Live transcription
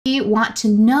We want to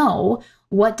know,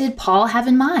 what did Paul have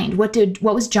in mind? What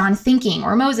was John thinking,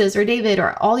 or Moses or David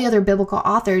or all the other biblical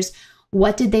authors?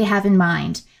 What did they have in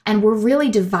mind? And we're really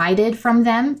divided from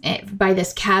them by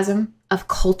this chasm of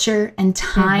culture and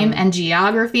time and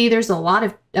geography. There's a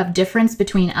lot of difference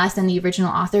between us and the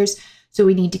original authors. So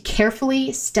we need to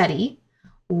carefully study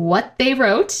what they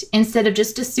wrote instead of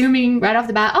just assuming right off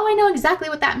the bat, oh, I know exactly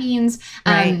what that means.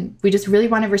 Right. We just really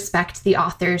want to respect the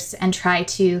authors and try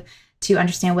to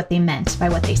understand what they meant by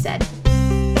what they said.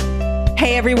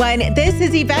 Hey everyone, this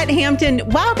is Yvette Hampton.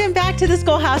 Welcome back to the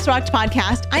Schoolhouse Rocked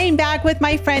podcast. I am back with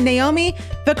my friend Naomi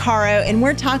Vacaro, and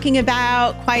we're talking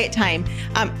about quiet time.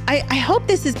 I hope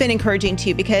this has been encouraging to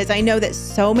you, because I know that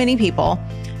so many people,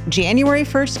 January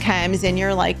 1st comes and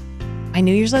you're like, my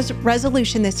New Year's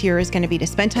resolution this year is going to be to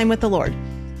spend time with the Lord.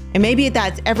 And maybe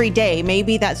that's every day.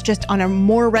 Maybe that's just on a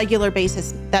more regular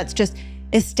basis. That's just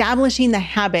establishing the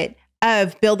habit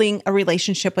of building a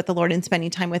relationship with the Lord and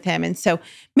spending time with him. And so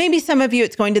maybe some of you,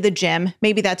 it's going to the gym.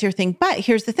 Maybe that's your thing. But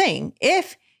here's the thing.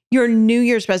 If your New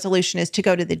Year's resolution is to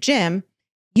go to the gym,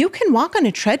 you can walk on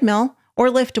a treadmill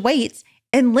or lift weights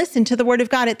and listen to the word of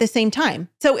God at the same time.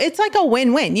 So it's like a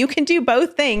win-win. You can do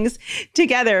both things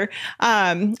together.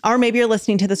 Or maybe you're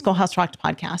listening to the Schoolhouse Rocked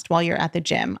podcast while you're at the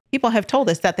gym. People have told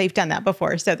us that they've done that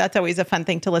before. So that's always a fun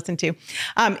thing to listen to.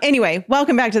 Anyway,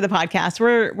 welcome back to the podcast.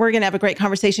 We're going to have a great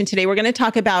conversation today. We're going to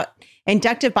talk about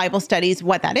inductive Bible studies,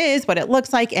 what that is, what it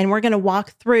looks like, and we're going to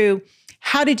walk through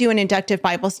how to do an inductive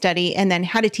Bible study and then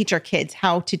how to teach our kids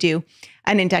how to do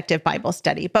an inductive Bible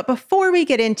study. But before we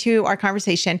get into our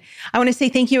conversation, I want to say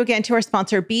thank you again to our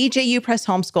sponsor, BJU Press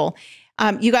Homeschool.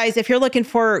 You guys, if you're looking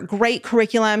for great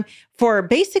curriculum for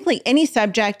basically any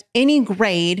subject, any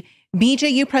grade,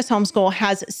 BJU Press Homeschool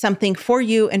has something for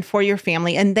you and for your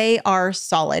family, and they are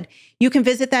solid. You can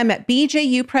visit them at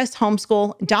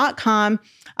bjupresshomeschool.com.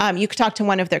 You can talk to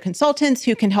one of their consultants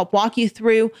who can help walk you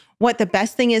through what the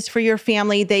best thing is for your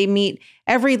family. They meet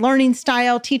every learning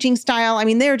style, teaching style. I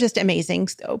mean, they're just amazing.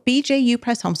 So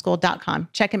bjupresshomeschool.com.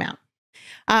 Check them out.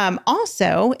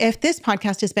 Also, if this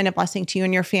podcast has been a blessing to you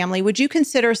and your family, would you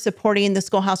consider supporting the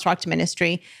Schoolhouse Rocked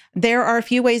ministry? There are a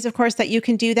few ways, of course, that you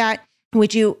can do that.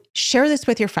 Would you share this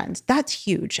with your friends? That's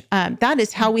huge. That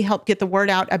is how we help get the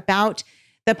word out about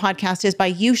the podcast, is by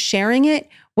you sharing it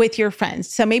with your friends.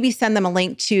 So maybe send them a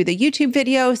link to the YouTube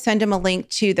video, send them a link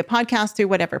to the podcast through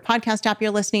whatever podcast app you're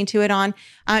listening to it on.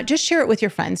 Just share it with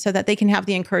your friends so that they can have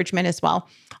the encouragement as well.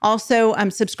 Also,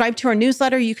 subscribe to our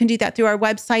newsletter. You can do that through our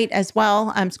website as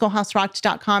well,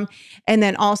 schoolhouserocked.com. And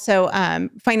then also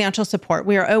financial support.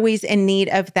 We are always in need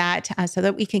of that so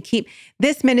that we can keep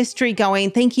this ministry going.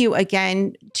 Thank you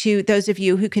again to those of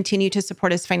you who continue to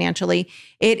support us financially.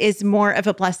 It is more of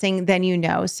a blessing than you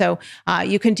know. So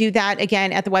you can do that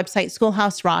again at the website,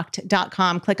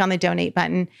 schoolhouserocked.com. Click on the donate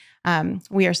button.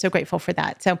 We are so grateful for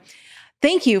that. So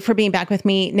thank you for being back with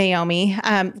me, Naomi.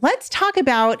 Let's talk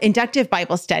about inductive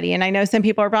Bible study. And I know some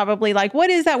people are probably like,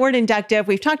 what is that word inductive?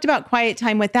 We've talked about quiet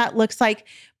time, what that looks like,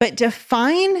 but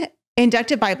define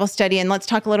inductive Bible study. And let's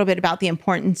talk a little bit about the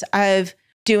importance of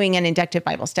doing an inductive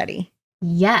Bible study.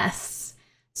 Yes.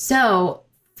 So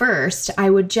first, I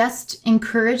would just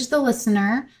encourage the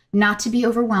listener not to be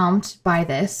overwhelmed by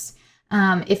this.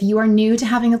 If you are new to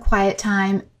having a quiet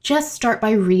time, just start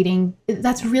by reading.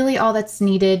 That's really all that's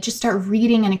needed. Just start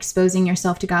reading and exposing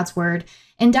yourself to God's word.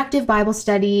 Inductive Bible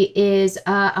study is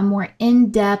a more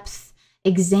in-depth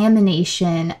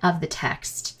examination of the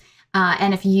text.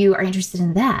 And if you are interested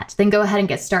in that, then go ahead and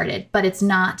get started. But it's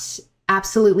not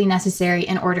absolutely necessary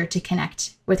in order to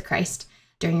connect with Christ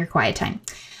during your quiet time.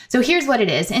 So here's what it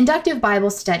is. Inductive Bible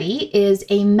study is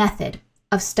a method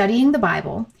of studying the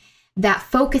Bible that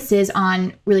focuses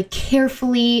on really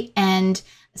carefully and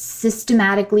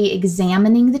systematically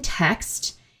examining the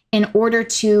text in order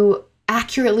to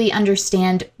accurately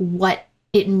understand what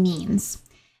it means.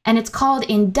 And it's called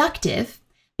inductive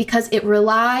because it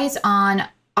relies on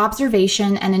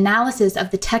observation and analysis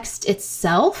of the text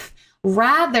itself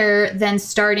rather than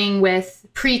starting with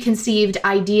preconceived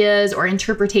ideas or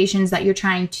interpretations that you're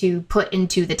trying to put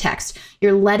into the text.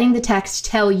 You're letting the text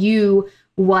tell you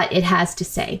what it has to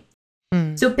say.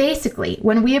 So basically,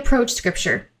 when we approach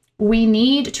scripture, we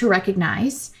need to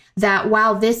recognize that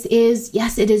while this is,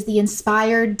 yes, it is the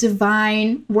inspired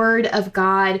divine word of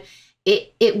God,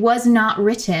 it was not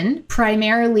written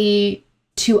primarily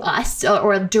to us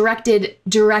or directed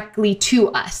directly to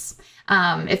us,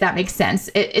 if that makes sense.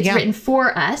 It's written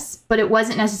for us, but it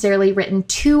wasn't necessarily written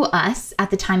to us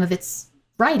at the time of its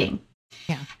writing.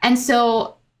 Yeah. And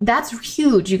so that's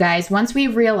huge, you guys. Once we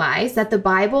realize that the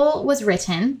Bible was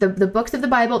written, the books of the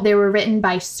Bible, they were written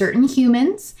by certain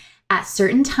humans at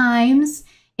certain times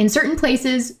in certain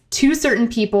places, to certain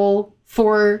people,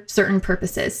 for certain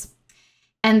purposes.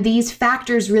 And these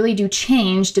factors really do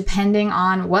change depending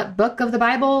on what book of the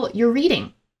Bible you're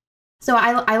reading. So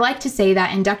I like to say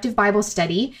that inductive Bible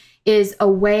study is a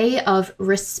way of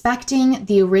respecting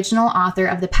the original author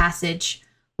of the passage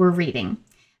we're reading.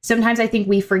 Sometimes I think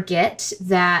we forget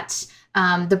that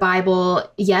the Bible,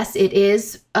 yes, it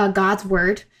is God's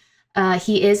word.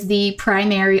 He is the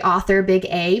primary author, big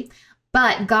A.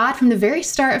 But God, from the very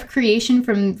start of creation,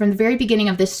 from the very beginning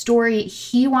of this story,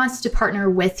 he wants to partner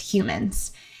with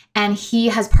humans. And he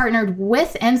has partnered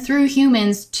with and through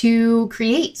humans to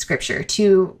create scripture,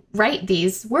 to write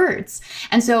these words.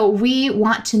 And so we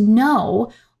want to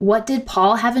know, what did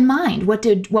Paul have in mind? What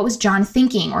was John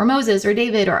thinking, or Moses or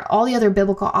David or all the other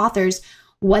biblical authors?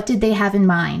 What did they have in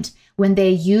mind when they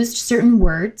used certain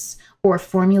words or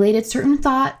formulated certain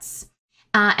thoughts?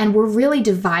 And we're really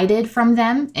divided from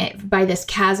them by this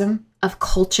chasm of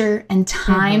culture and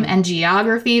time and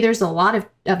geography. There's a lot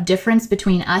of difference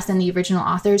between us and the original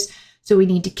authors. So we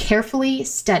need to carefully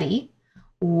study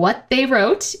what they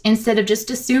wrote instead of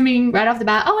just assuming right off the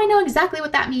bat, oh, I know exactly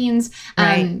what that means.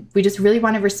 Right. We just really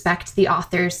want to respect the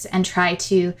authors and try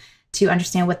to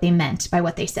understand what they meant by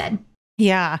what they said.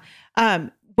 Yeah.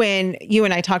 When you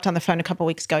and I talked on the phone a couple of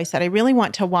weeks ago, I said, I really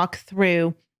want to walk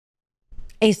through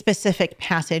a specific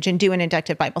passage and do an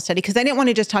inductive Bible study, because I didn't want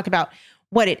to just talk about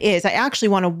what it is. I actually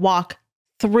want to walk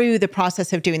through the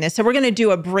process of doing this. So we're going to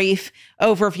do a brief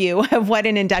overview of what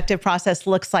an inductive process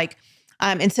looks like.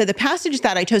 And so the passage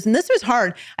that I chose, and this was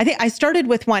hard. I think I started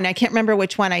with one. I can't remember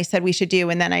which one I said we should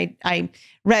do. And then I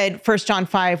read 1 John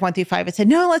 5, 1-5. I said,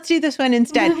 no, let's do this one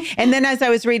instead. And then as I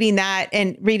was reading that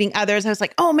and reading others, I was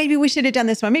like, oh, maybe we should have done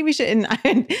this one. Maybe we should.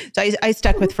 And so I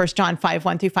stuck with 1 John 5,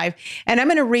 1-5. And I'm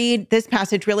going to read this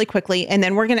passage really quickly. And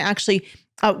then we're going to actually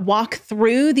walk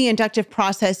through the inductive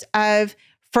process of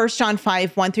 1 John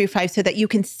 5, 1-5, so that you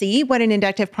can see what an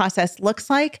inductive process looks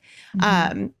like.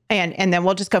 And then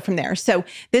we'll just go from there. So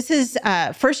this is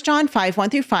 1 John 5,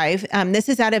 1-5. This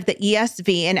is out of the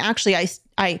ESV. And actually,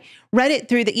 I read it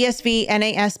through the ESV,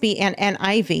 NASB, and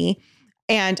NIV.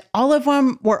 And all of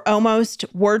them were almost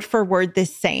word for word the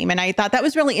same. And I thought that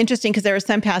was really interesting, because there are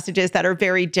some passages that are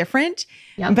very different.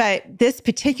 Yep. But this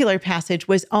particular passage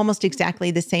was almost exactly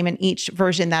the same in each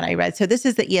version that I read. So this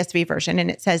is the ESV version,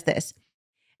 and it says this: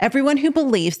 everyone who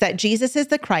believes that Jesus is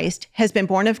the Christ has been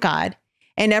born of God,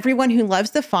 and everyone who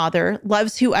loves the Father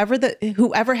loves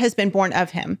whoever has been born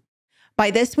of him.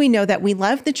 By this we know that we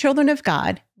love the children of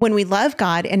God, when we love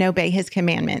God and obey his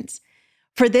commandments.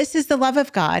 For this is the love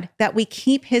of God, that we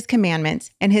keep his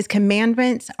commandments, and his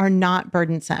commandments are not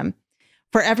burdensome.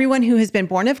 For everyone who has been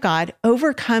born of God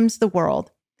overcomes the world.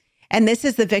 And this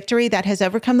is the victory that has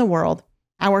overcome the world,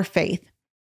 our faith.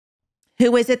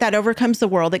 Who is it that overcomes the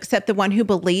world except the one who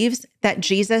believes that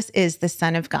Jesus is the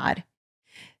Son of God?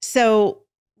 So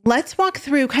let's walk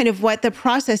through kind of what the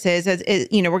process is.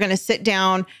 We're going to sit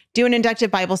down, do an inductive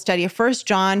Bible study of 1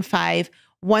 John 5,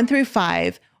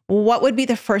 1-5. What would be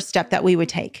the first step that we would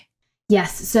take?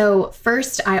 Yes. So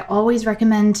first, I always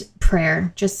recommend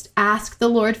prayer. Just ask the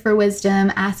Lord for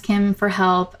wisdom, ask him for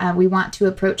help. We want to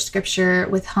approach scripture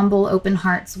with humble, open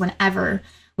hearts whenever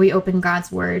we open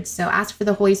God's word. So ask for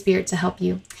the Holy Spirit to help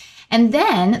you. And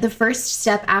then the first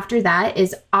step after that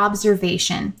is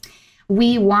observation.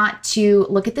 We want to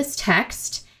look at this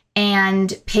text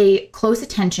and pay close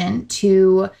attention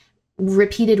to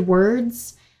repeated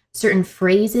words, certain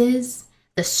phrases,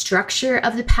 the structure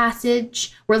of the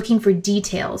passage. We're looking for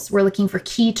details. We're looking for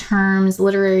key terms,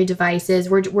 literary devices.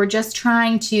 We're just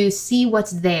trying to see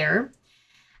what's there.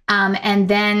 And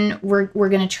then we're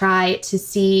going to try to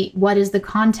see what is the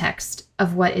context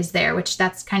of what is there, which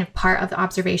that's kind of part of the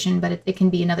observation, but it can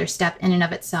be another step in and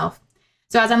of itself.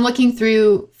 So as I'm looking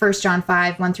through 1 John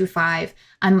 5, 1-5,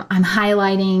 I'm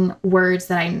highlighting words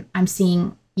that I'm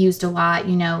seeing used a lot,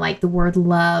 like the word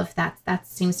love. That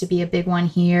seems to be a big one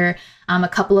here. A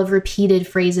couple of repeated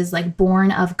phrases like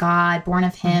born of God, born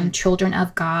of him, children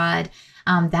of God.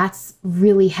 That's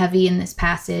really heavy in this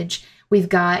passage. We've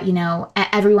got,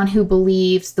 everyone who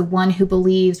believes, the one who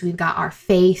believes. We've got our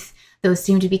faith. Those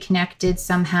seem to be connected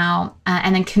somehow.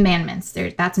 And then commandments,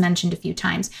 that's mentioned a few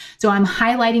times. So I'm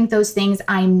highlighting those things.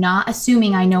 I'm not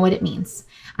assuming I know what it means.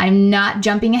 I'm not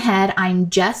jumping ahead. I'm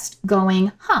just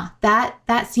going,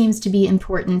 that seems to be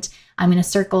important. I'm going to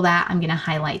circle that. I'm going to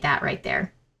highlight that right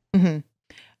there.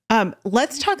 Mm-hmm.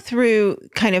 Let's talk through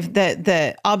kind of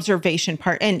the observation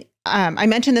part. And I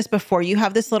mentioned this before. You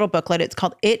have this little booklet. It's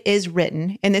called It Is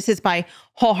Written. And this is by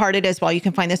Wholehearted as well. You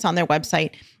can find this on their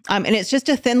website. And it's just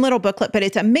a thin little booklet, but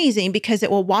it's amazing because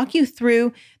it will walk you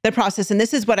through the process. And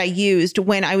this is what I used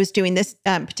when I was doing this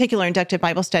particular inductive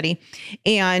Bible study.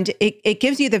 And it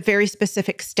gives you the very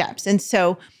specific steps. And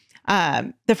so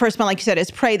the first one, like you said, is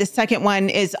pray. The second one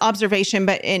is observation.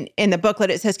 But in the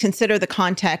booklet, it says, consider the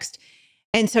context.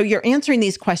 And so you're answering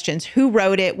these questions. Who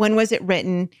wrote it? When was it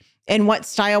written? In what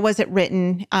style was it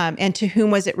written? And to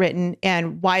whom was it written?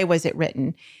 And why was it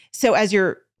written? So as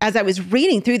I was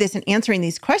reading through this and answering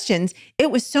these questions,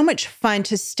 it was so much fun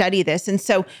to study this. And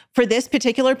so for this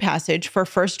particular passage, for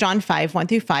 1 John 5,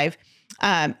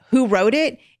 1-5, who wrote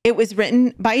it? It was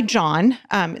written by John.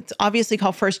 It's obviously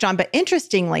called 1 John, but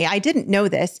interestingly, I didn't know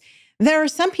this. There are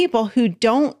some people who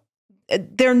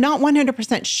they're not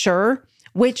 100% sure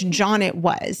which John it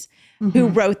was who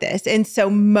wrote this. And so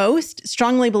most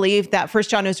strongly believe that 1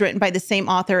 John was written by the same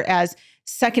author as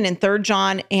 2nd and 3rd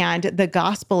John and the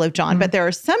Gospel of John. But there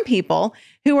are some people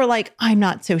who are like, I'm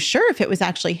not so sure if it was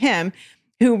actually him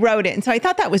who wrote it. And so I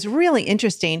thought that was really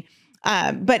interesting.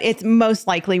 But it's most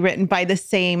likely written by the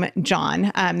same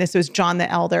John. This was John the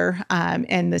Elder,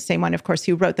 and the same one, of course,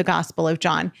 who wrote the Gospel of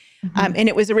John. And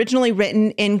it was originally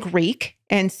written in Greek.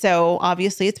 And so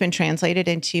obviously it's been translated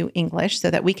into English so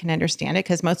that we can understand it,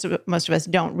 because most of us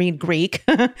don't read Greek.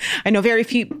 I know very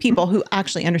few people who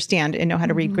actually understand and know how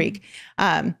to read Greek.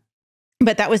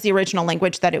 But that was the original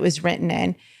language that it was written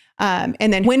in.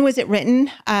 And then when was it written?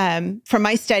 From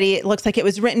my study, it looks like it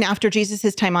was written after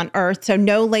Jesus' time on earth. So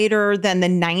no later than the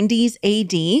 90s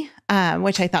AD,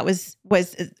 which I thought was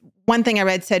one thing I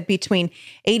read said between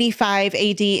 85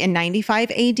 AD and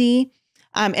 95 AD.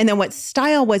 And then what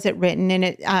style was it written? And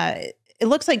it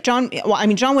looks like John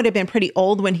would have been pretty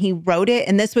old when he wrote it.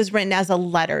 And this was written as a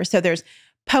letter. So there's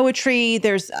poetry,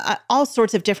 there's all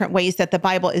sorts of different ways that the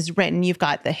Bible is written. You've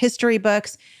got the history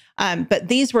books. But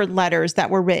these were letters that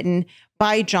were written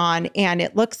by John, and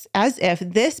it looks as if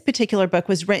this particular book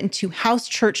was written to house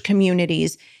church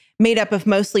communities made up of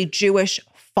mostly Jewish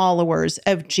followers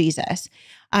of Jesus.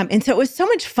 And so it was so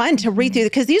much fun to read through,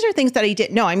 because these are things that I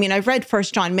didn't know. I mean, I've read 1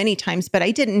 John many times, but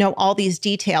I didn't know all these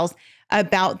details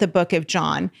about the book of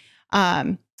John.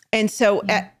 And so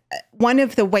one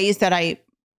of the ways that I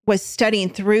was studying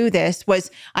through this was,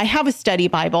 I have a study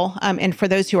Bible. And for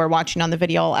those who are watching on the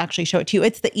video, I'll actually show it to you.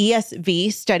 It's the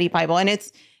ESV study Bible, and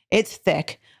it's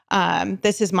thick.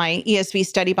 This is my ESV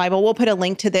study Bible. We'll put a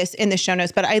link to this in the show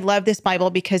notes, but I love this Bible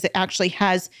because it actually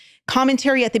has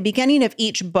commentary at the beginning of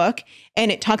each book,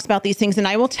 and it talks about these things. And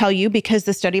I will tell you, because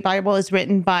the study Bible is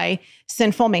written by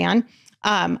sinful man,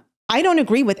 I don't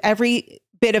agree with every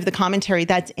bit of the commentary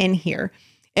that's in here.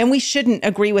 And we shouldn't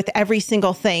agree with every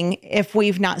single thing if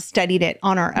we've not studied it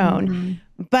on our own.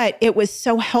 But it was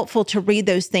so helpful to read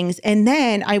those things. And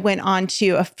then I went on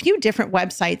to a few different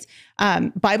websites,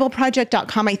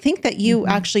 BibleProject.com. I think that you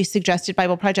actually suggested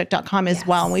BibleProject.com as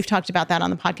well. And we've talked about that on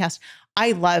the podcast.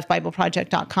 I love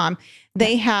BibleProject.com.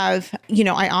 They have,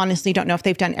 I honestly don't know if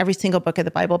they've done every single book of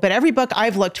the Bible, but every book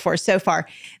I've looked for so far,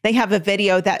 they have a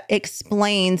video that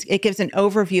explains, it gives an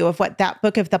overview of what that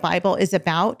book of the Bible is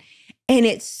about. And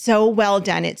it's so well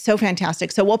done. It's so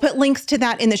fantastic. So we'll put links to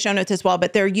that in the show notes as well,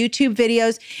 but they're YouTube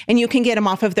videos, and you can get them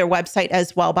off of their website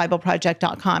as well,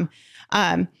 BibleProject.com.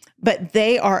 But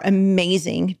they are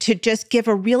amazing to just give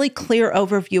a really clear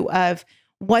overview of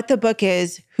what the book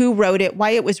is, who wrote it,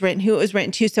 why it was written, who it was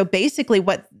written to. So basically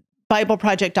what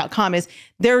BibleProject.com is,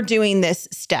 they're doing this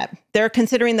step. They're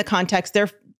considering the context. They're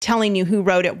telling you who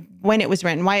wrote it, when it was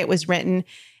written, why it was written,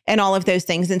 and all of those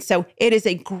things. And so it is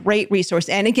a great resource.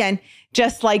 And again,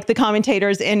 just like the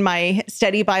commentators in my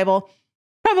study Bible,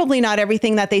 probably not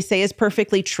everything that they say is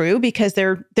perfectly true, because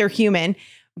they're human,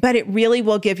 but it really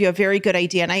will give you a very good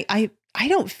idea. And I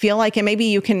don't feel like, and maybe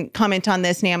you can comment on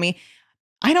this, Naomi,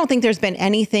 I don't think there's been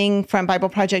anything from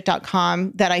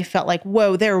BibleProject.com that I felt like,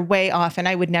 whoa, they're way off, and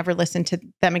I would never listen to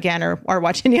them again or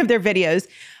watch any of their videos.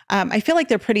 I feel like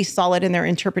they're pretty solid in their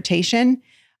interpretation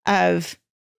of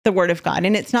the Word of God.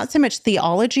 And it's not so much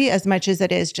theology as much as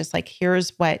it is just like, here's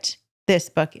what this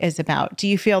book is about. Do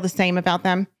you feel the same about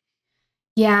them?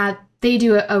 Yeah, they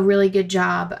do a really good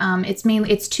job.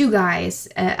 It's two guys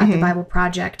at the Bible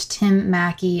Project, Tim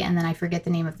Mackey, and then I forget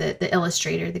the name of the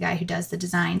illustrator, the guy who does the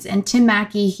designs. And Tim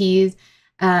Mackey, he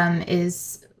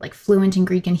is like fluent in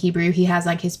Greek and Hebrew. He has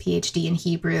like his PhD in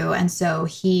Hebrew. And so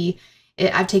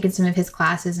I've taken some of his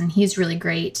classes, and he's really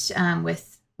great with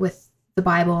the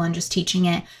Bible and just teaching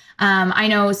it. I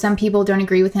know some people don't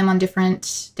agree with him on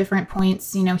different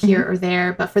points, here or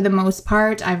there, but for the most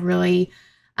part, I've really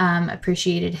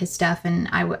appreciated his stuff, and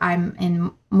I'm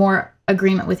in more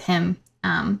agreement with him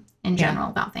in general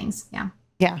about things. Yeah.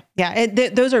 Yeah. Yeah.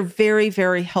 Those are very,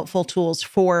 very helpful tools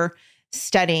for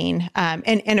studying.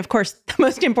 And of course, the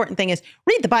most important thing is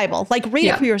read the Bible, like read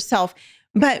it for yourself.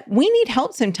 But we need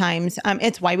help sometimes.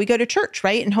 It's why we go to church,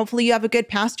 right? And hopefully you have a good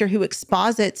pastor who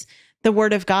exposits the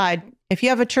word of God. If you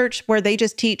have a church where they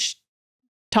just teach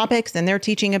topics and they're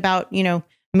teaching about,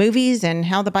 movies and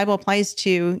how the Bible applies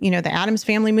to, the Addams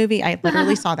Family movie, I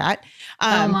literally saw that.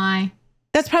 Oh my.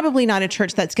 That's probably not a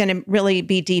church that's going to really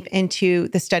be deep into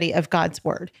the study of God's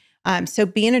word. So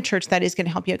be in a church that is going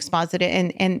to help you exposit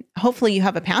it. And hopefully you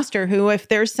have a pastor who, if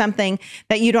there's something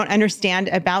that you don't understand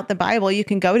about the Bible, you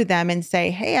can go to them and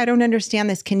say, hey, I don't understand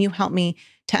this. Can you help me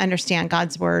to understand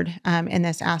God's word in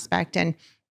this aspect? And,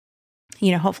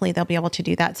 hopefully they'll be able to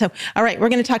do that. So, all right, we're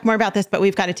going to talk more about this, but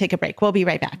we've got to take a break. We'll be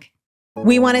right back.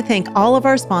 We want to thank all of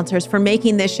our sponsors for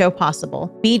making this show possible: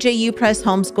 BJU Press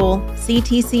Homeschool,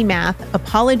 CTC Math,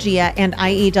 Apologia, and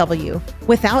IEW.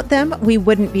 Without them, we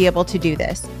wouldn't be able to do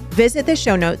this. Visit the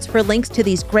show notes for links to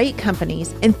these great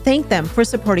companies and thank them for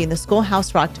supporting the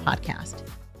Schoolhouse Rocked podcast.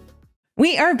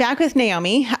 We are back with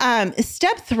Naomi.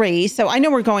 Step 3. So I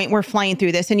know we're flying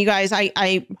through this, and you guys,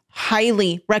 I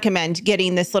highly recommend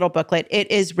getting this little booklet. It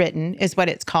is written, is what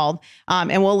it's called.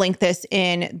 And we'll link this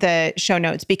in the show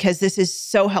notes because this is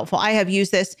so helpful. I have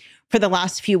used this for the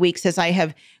last few weeks as I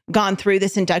have gone through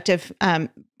this inductive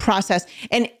process.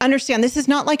 And understand, this is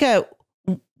not like you're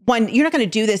not going to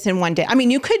do this in one day. I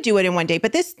mean, you could do it in one day,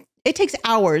 but it takes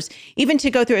hours even to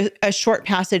go through a short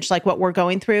passage like what we're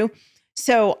going through.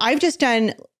 So I've just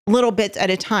done little bits at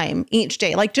a time each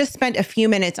day, like just spent a few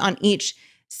minutes on each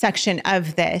section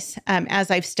of this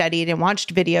as I've studied and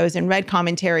watched videos and read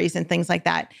commentaries and things like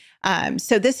that.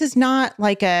 So this is not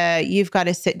like you've got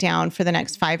to sit down for the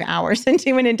next 5 hours and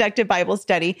do an inductive Bible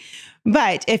study.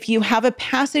 But if you have a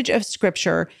passage of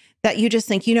scripture that you just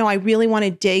think, I really want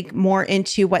to dig more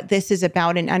into what this is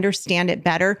about and understand it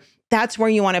better, that's where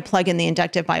you want to plug in the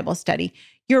inductive Bible study.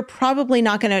 You're probably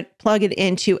not going to plug it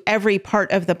into every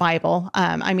part of the Bible.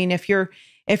 I mean, if you're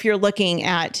looking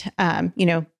at,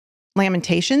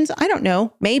 Lamentations, I don't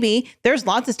know, maybe there's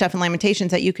lots of stuff in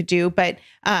Lamentations that you could do, but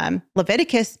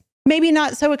Leviticus, maybe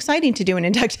not so exciting to do an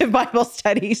inductive Bible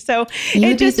study. So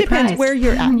it just depends where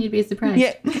you're at. You'd be surprised.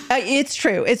 Yeah, it's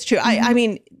true. It's true. Mm-hmm. I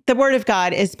mean, the word of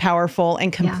God is powerful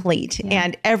and complete,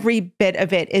 and every bit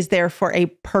of it is there for a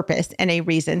purpose and a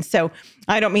reason. So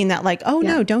I don't mean that like,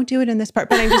 no, don't do it in this part.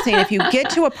 But I'm just saying, if you get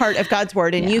to a part of God's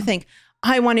word and you think,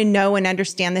 I want to know and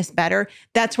understand this better,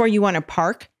 that's where you want to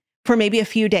park for maybe a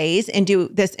few days and do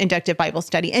this inductive Bible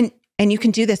study. And you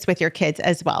can do this with your kids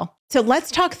as well. So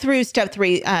let's talk through step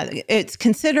 3. It's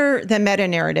consider the meta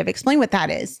narrative. Explain what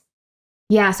that is.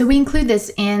 Yeah, so we include this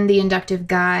in the inductive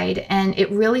guide, and it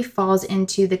really falls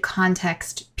into the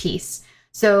context piece.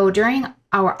 So during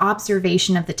our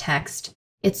observation of the text,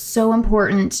 it's so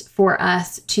important for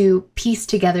us to piece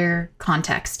together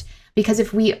context, because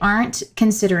if we aren't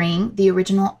considering the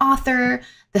original author,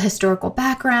 the historical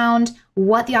background,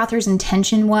 what the author's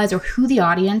intention was, or who the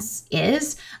audience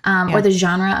is, or the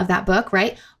genre of that book,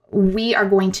 right? We are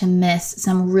going to miss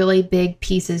some really big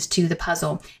pieces to the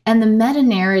puzzle. And the meta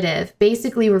narrative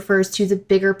basically refers to the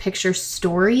bigger picture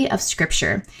story of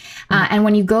scripture. And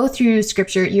when you go through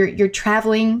scripture, you're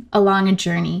traveling along a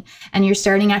journey, and you're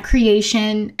starting at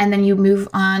creation, and then you move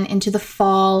on into the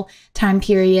fall time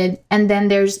period. And then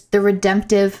there's the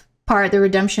redemptive part, the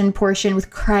redemption portion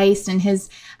with Christ and his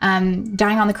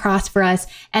dying on the cross for us.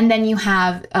 And then you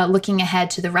have looking ahead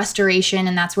to the restoration,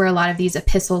 and that's where a lot of these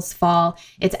epistles fall.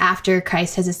 It's after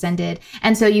Christ has ascended.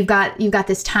 And so you've got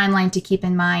this timeline to keep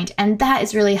in mind. And that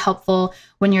is really helpful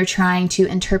when you're trying to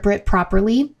interpret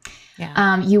properly.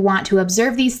 Yeah. You want to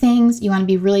observe these things. You want to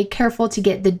be really careful to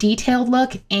get the detailed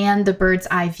look and the bird's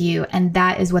eye view. And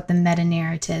that is what the meta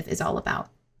narrative is all about.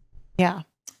 Yeah.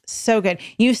 So good.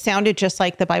 You sounded just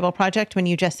like the Bible Project when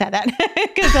you just said that.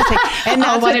 And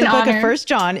that's what the book of 1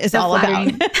 John is all about.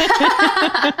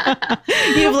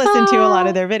 You've listened to a lot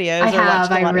of their videos.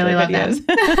 I really love them.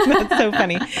 That's so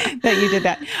funny that you did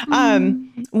that.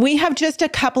 We have just a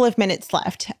couple of minutes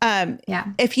left.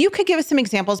 If you could give us some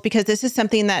examples, because this is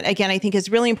something that, again, I think is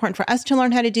really important for us to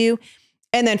learn how to do,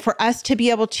 and then for us to be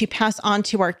able to pass on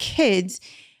to our kids.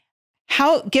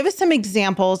 Give us some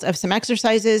examples of some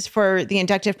exercises for the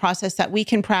inductive process that we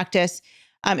can practice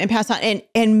and pass on.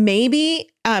 And maybe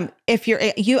if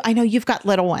I know you've got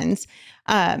little ones,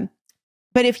 but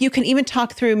if you can even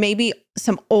talk through maybe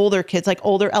some older kids, like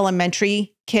older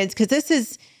elementary kids,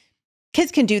 because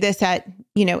kids can do this at,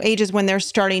 ages when they're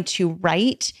starting to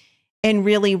write and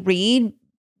really read.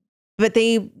 but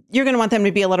you're going to want them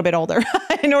to be a little bit older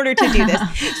in order to do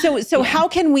this. So how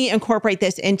can we incorporate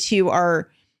this into our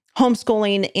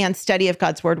homeschooling and study of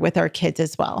God's word with our kids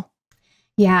as well?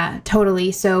 Yeah,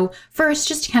 totally. So first,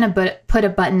 just to kind of put a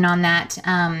button on that,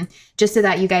 just so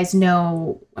that you guys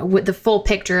know what the full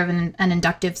picture of an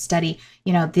inductive study.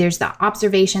 There's the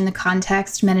observation, the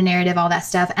context, meta-narrative, all that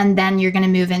stuff. And then you're going to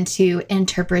move into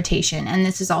interpretation. And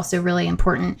this is also really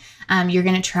important. You're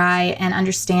going to try and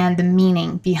understand the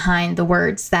meaning behind the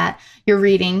words that you're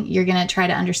reading. You're going to try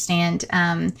to understand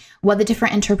what the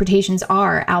different interpretations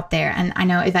are out there. And I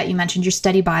know, Yvette, you mentioned your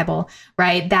study Bible,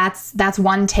 right? That's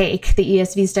one take. The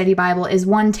ESV study Bible is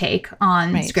one take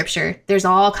on Scripture. There's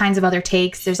all kinds of other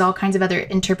takes. There's all kinds of other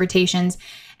interpretations.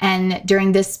 And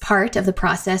during this part of the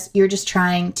process, you're just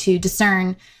trying to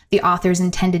discern the author's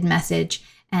intended message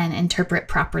and interpret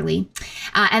properly.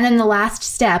 And then the last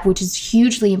step, which is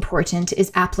hugely important,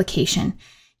 is application.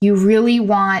 You really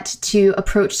want to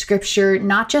approach Scripture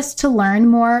not just to learn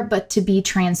more, but to be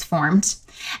transformed.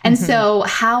 And so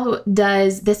how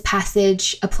does this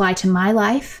passage apply to my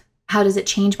life? How does it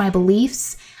change my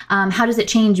beliefs? How does it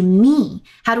change me?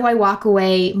 How do I walk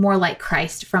away more like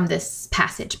Christ from this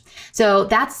passage? So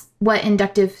that's what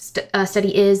inductive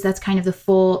study is. That's kind of the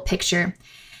full picture.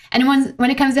 And when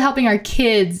it comes to helping our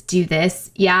kids do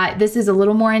this, this is a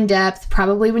little more in depth.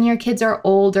 Probably when your kids are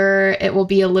older, it will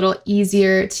be a little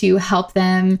easier to help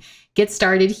them get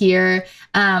started here.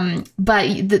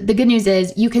 But the good news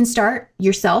is you can start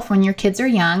yourself when your kids are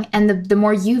young. And the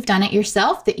more you've done it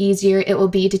yourself, the easier it will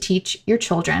be to teach your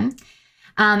children.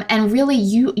 And really,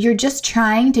 you're just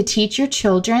trying to teach your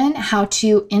children how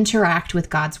to interact with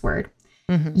God's word.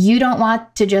 You don't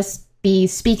want to just be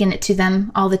speaking it to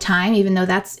them all the time, even though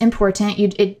that's important.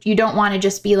 You don't want to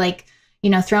just be like,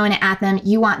 throwing it at them.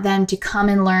 You want them to come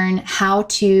and learn how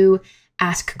to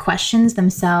ask questions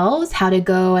themselves, how to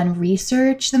go and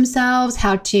research themselves,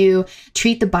 how to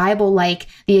treat the Bible like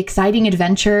the exciting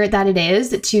adventure that it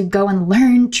is, to go and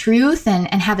learn truth and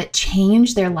have it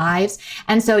change their lives.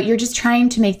 And so you're just trying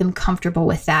to make them comfortable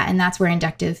with that. And that's where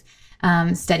inductive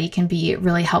study can be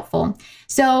really helpful.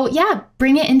 So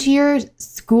bring it into your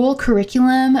school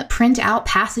curriculum, print out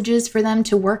passages for them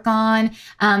to work on.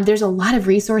 There's a lot of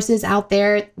resources out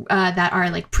there that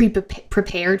are like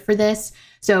prepared for this.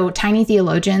 So Tiny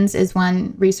Theologians is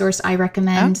one resource I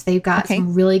recommend. They've got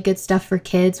some really good stuff for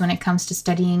kids when it comes to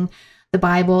studying the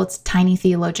Bible. It's Tiny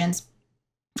Theologians.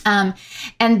 And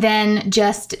then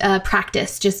just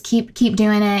practice, just keep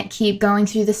doing it, keep going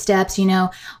through the steps,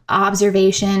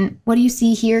 observation. What do you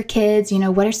see here, kids?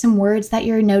 What are some words that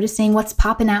you're noticing? What's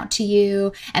popping out to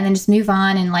you? And then just move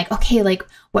on and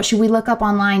what should we look up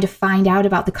online to find out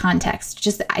about the context?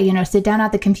 Just, sit down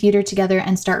at the computer together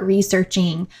and start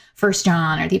researching 1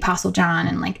 John or the Apostle John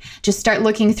and just start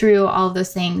looking through all of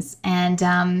those things. And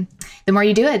the more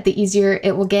you do it, the easier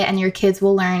it will get, and your kids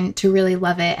will learn to really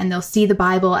love it, and they'll see the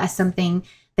Bible as something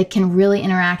they can really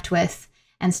interact with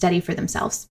and study for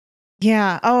themselves.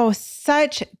 Yeah. Oh,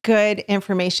 such good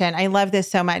information. I love this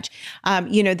so much.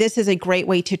 This is a great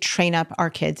way to train up our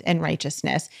kids in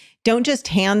righteousness. Don't just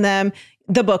hand them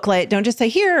the booklet. Don't just say,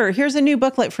 here's a new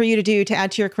booklet for you to do to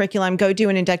add to your curriculum. Go do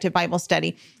an inductive Bible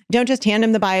study. Don't just hand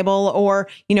them the Bible or,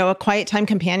 a quiet time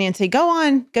companion. Say,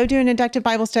 go do an inductive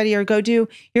Bible study or go do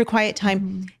your quiet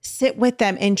time. Sit with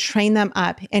them and train them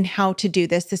up in how to do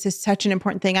this. This is such an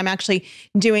important thing. I'm actually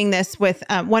doing this with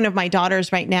one of my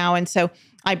daughters right now. And so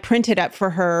I printed up for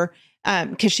her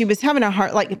because she was having a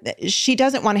hard, she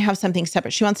doesn't want to have something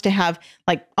separate. She wants to have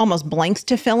almost blanks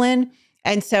to fill in.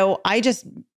 And so I just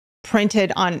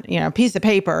printed on, a piece of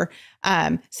paper,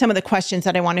 some of the questions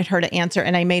that I wanted her to answer.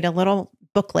 And I made a little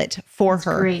booklet for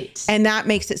her. Great. And that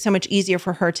makes it so much easier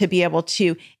for her to be able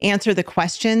to answer the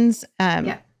questions,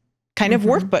 kind of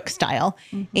workbook style.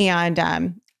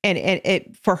 And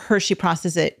it for her, she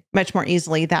processes it much more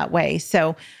easily that way.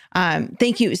 So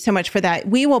thank you so much for that.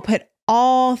 We will put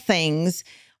all things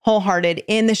Wholehearted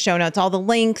in the show notes, all the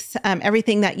links,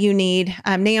 everything that you need.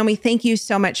 Naomi, thank you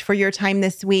so much for your time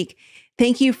this week.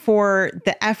 Thank you for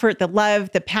the effort, the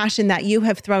love, the passion that you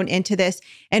have thrown into this,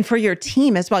 and for your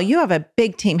team as well. You have a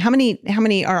big team. How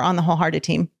many are on the Wholehearted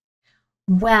team?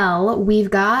 Well, we've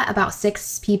got about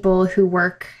 6 people who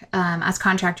work as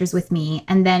contractors with me.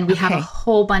 And then we have a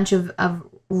whole bunch of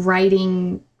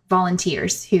writing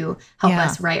volunteers who help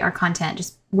us write our content,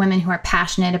 just women who are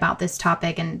passionate about this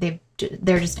topic, and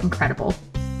they're just incredible.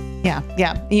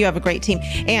 Yeah. You have a great team.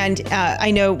 And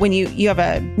I know when you have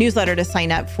a newsletter to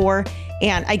sign up for,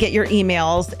 And I get your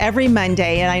emails every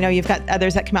Monday. And I know you've got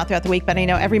others that come out throughout the week, but I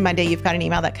know every Monday you've got an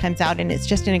email that comes out, and it's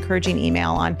just an encouraging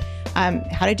email on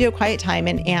how to do a quiet time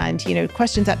and you know,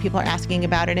 questions that people are asking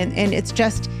about it. And it's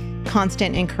just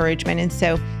constant encouragement. And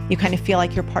so you kind of feel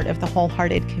like you're part of the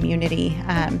Wholehearted community.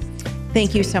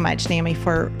 Thank you so much, Naomi,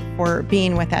 for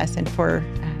being with us and for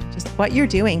just what you're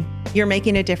doing. You're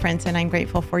making a difference, and I'm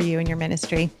grateful for you and your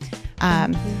ministry.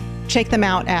 Check them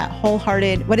out at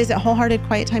Wholehearted. What is it?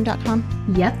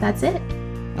 Wholeheartedquiettime.com? Yep, that's it.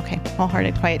 Okay,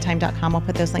 wholeheartedquiettime.com. We'll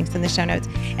put those links in the show notes.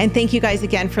 And thank you guys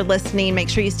again for listening. Make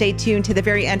sure you stay tuned to the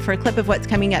very end for a clip of what's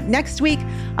coming up next week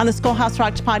on the Schoolhouse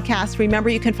Rocked podcast. Remember,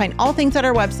 you can find all things at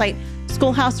our website,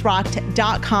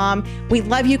 schoolhouserocked.com. We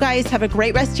love you guys. Have a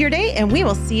great rest of your day, and we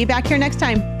will see you back here next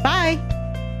time. Bye.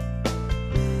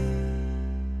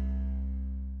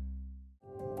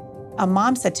 A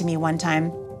mom said to me one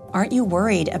time, "Aren't you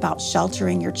worried about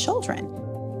sheltering your children?"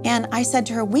 And I said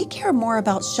to her, we care more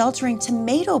about sheltering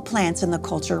tomato plants in the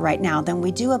culture right now than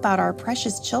we do about our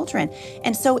precious children.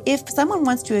 And so if someone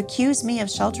wants to accuse me of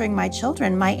sheltering my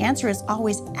children, my answer is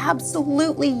always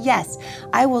absolutely yes.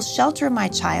 I will shelter my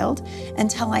child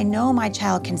until I know my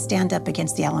child can stand up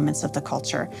against the elements of the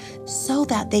culture so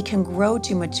that they can grow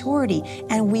to maturity.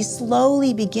 And we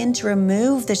slowly begin to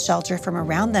remove the shelter from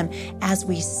around them as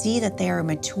we see that they are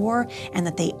mature and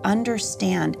that they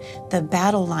understand the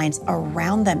battle lines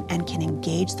around them and can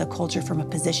engage the culture from a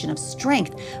position of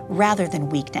strength rather than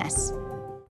weakness.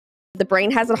 The brain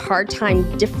has a hard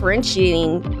time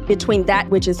differentiating between that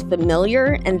which is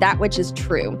familiar and that which is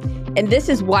true. And this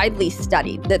is widely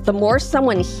studied, that the more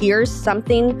someone hears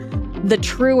something, the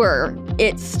truer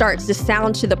it starts to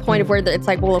sound, to the point of where it's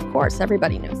like, well, of course,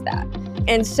 everybody knows that.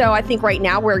 And so I think right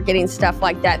now we're getting stuff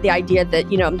like that, the idea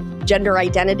that, you know, gender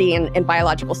identity and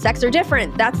biological sex are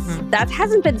different. That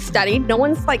hasn't been studied. No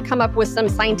one's like come up with some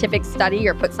scientific study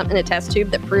or put something in a test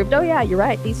tube that proved, oh yeah, you're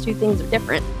right, these two things are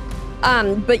different.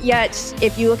 But yet,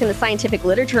 if you look in the scientific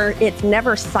literature, it's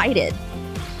never cited.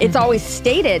 It's always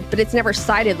stated, but it's never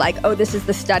cited like, oh, this is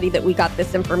the study that we got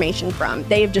this information from.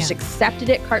 They have just accepted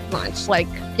it carte blanche, like,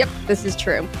 yep, this is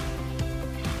true.